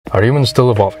Are humans still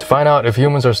evolving? To find out if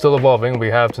humans are still evolving, we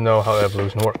have to know how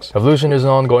evolution works. Evolution is an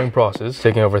ongoing process,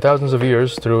 taking over thousands of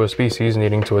years through a species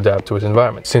needing to adapt to its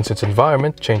environment, since its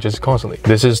environment changes constantly.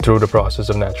 This is through the process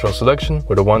of natural selection,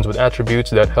 where the ones with attributes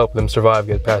that help them survive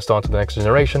get passed on to the next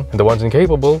generation, and the ones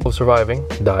incapable of surviving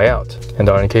die out, and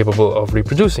are incapable of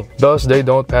reproducing. Thus, they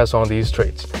don't pass on these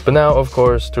traits. But now, of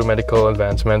course, through medical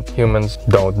advancement, humans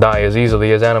don't die as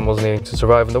easily as animals needing to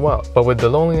survive in the wild. But with the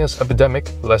loneliness epidemic,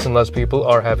 less and less people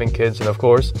are having kids, and of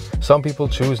course, some people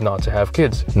choose not to have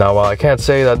kids. Now, while I can't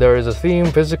say that there is a theme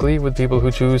physically with people who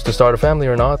choose to start a family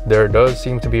or not, there does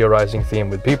seem to be a rising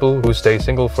theme with people who stay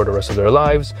single for the rest of their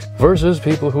lives versus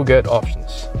people who get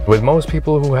options. With most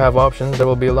people who have options, there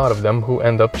will be a lot of them who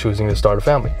end up choosing to start a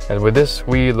family. And with this,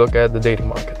 we look at the dating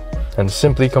market and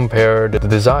simply compare the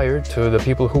desired to the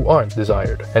people who aren't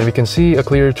desired. And we can see a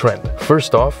clear trend.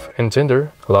 First off, in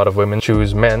Tinder, a lot of women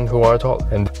choose men who are tall,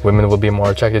 and women will be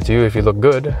more attracted to you if you look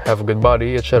good, have a good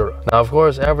body, etc. Now, of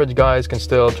course, average guys can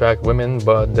still attract women,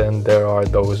 but then there are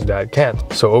those that can't.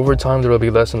 So over time, there will be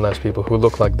less and less people who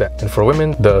look like that. And for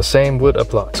women, the same would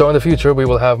apply. So in the future, we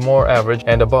will have more average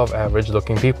and above average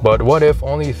looking people. But what if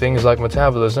only things like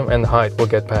metabolism and height will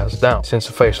get passed down, since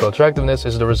facial attractiveness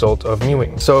is the result of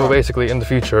mewing? So basically, in the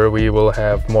future, we will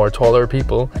have more taller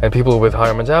people and people with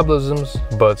higher metabolisms,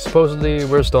 but supposedly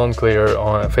we're still unclear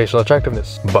on facial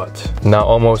attractiveness. But now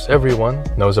almost everyone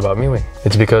knows about mewing.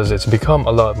 It's because it's become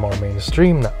a lot more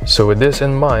mainstream now. So with this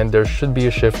in mind, there should be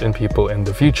a shift in people in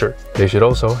the future. They should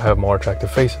also have more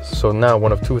attractive faces. So now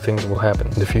one of two things will happen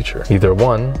in the future. Either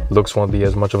one, looks won't be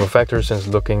as much of a factor since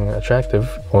looking attractive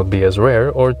won't be as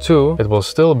rare, or two, it will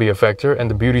still be a factor and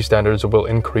the beauty standards will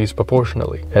increase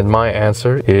proportionally. And my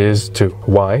answer is 2.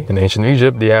 Why? In ancient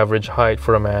Egypt, the average height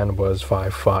for a man was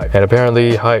 5'5", and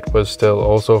apparently height was still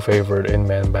also favored in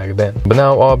men back then. But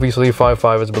now obviously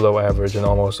 5'5" is below average and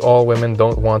almost all women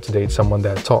don't want to date someone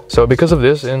that tall. So because of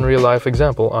this, in real life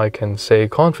example, I can say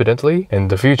confidently, in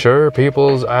the future,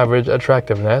 people's average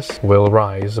attractiveness will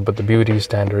rise, but the beauty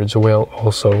standards will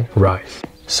also rise.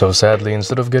 So sadly,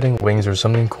 instead of getting wings or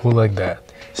something cool like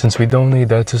that, since we don't need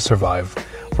that to survive,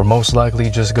 we're most likely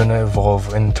just gonna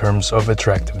evolve in terms of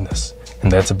attractiveness.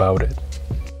 And that's about it.